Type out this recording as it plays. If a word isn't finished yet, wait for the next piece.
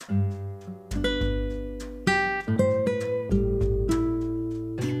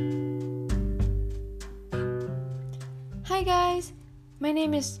My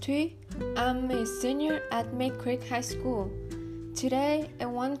name is Thuy. I'm a senior at May Creek High School. Today, I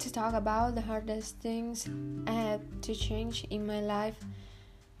want to talk about the hardest things I had to change in my life.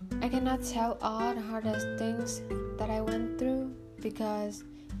 I cannot tell all the hardest things that I went through because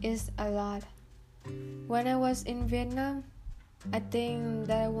it's a lot. When I was in Vietnam, I think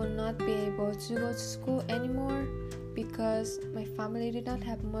that I will not be able to go to school anymore because my family did not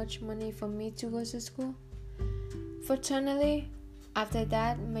have much money for me to go to school. Fortunately, after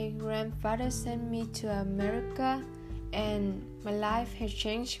that, my grandfather sent me to America and my life has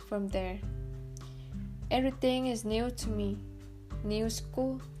changed from there. Everything is new to me. New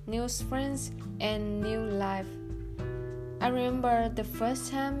school, new friends, and new life. I remember the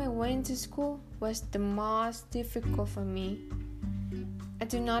first time I went to school was the most difficult for me. I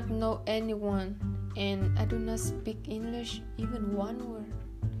do not know anyone and I do not speak English even one word.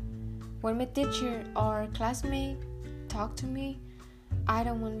 When my teacher or classmate talk to me, I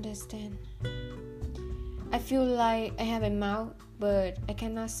don't understand. I feel like I have a mouth, but I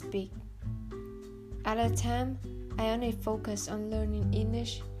cannot speak. At the time, I only focus on learning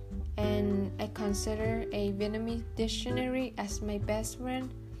English, and I consider a Vietnamese dictionary as my best friend.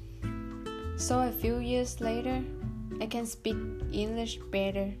 So a few years later, I can speak English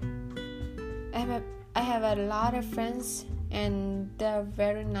better. I have a lot of friends, and they're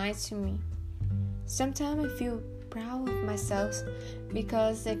very nice to me. Sometimes I feel proud of myself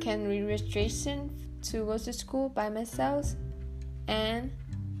because I can read registration to go to school by myself, and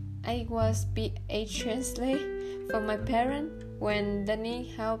I was be a translate for my parents when they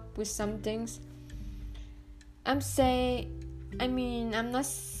need help with some things. I'm not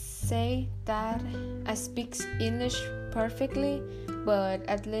say that I speak English perfectly, but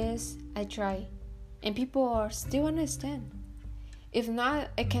at least I try, and people are still understand. If not,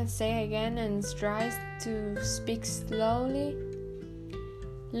 I can say again and try to speak slowly.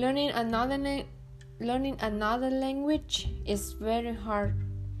 Learning another language is very hard.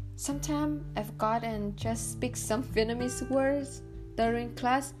 Sometimes I forgot and just speak some Vietnamese words during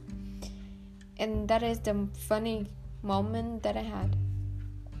class, and that is the funny moment that I had.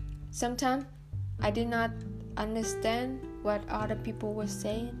 Sometimes I did not understand what other people were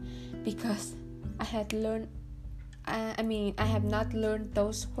saying because I have not learned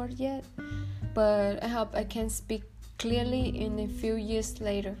those words yet, but I hope I can speak clearly in a few years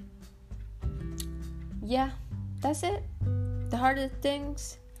later. Yeah, that's it. The hardest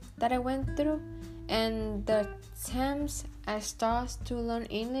things that I went through and the times I started to learn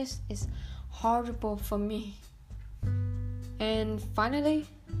English is horrible for me. And finally,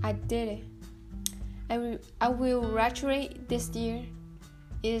 I did it. I will graduate this year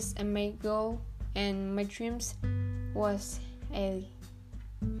is my goal, and my dreams was Ellie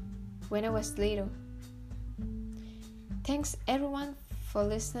when I was little. Thanks everyone for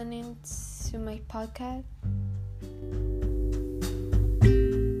listening to my podcast.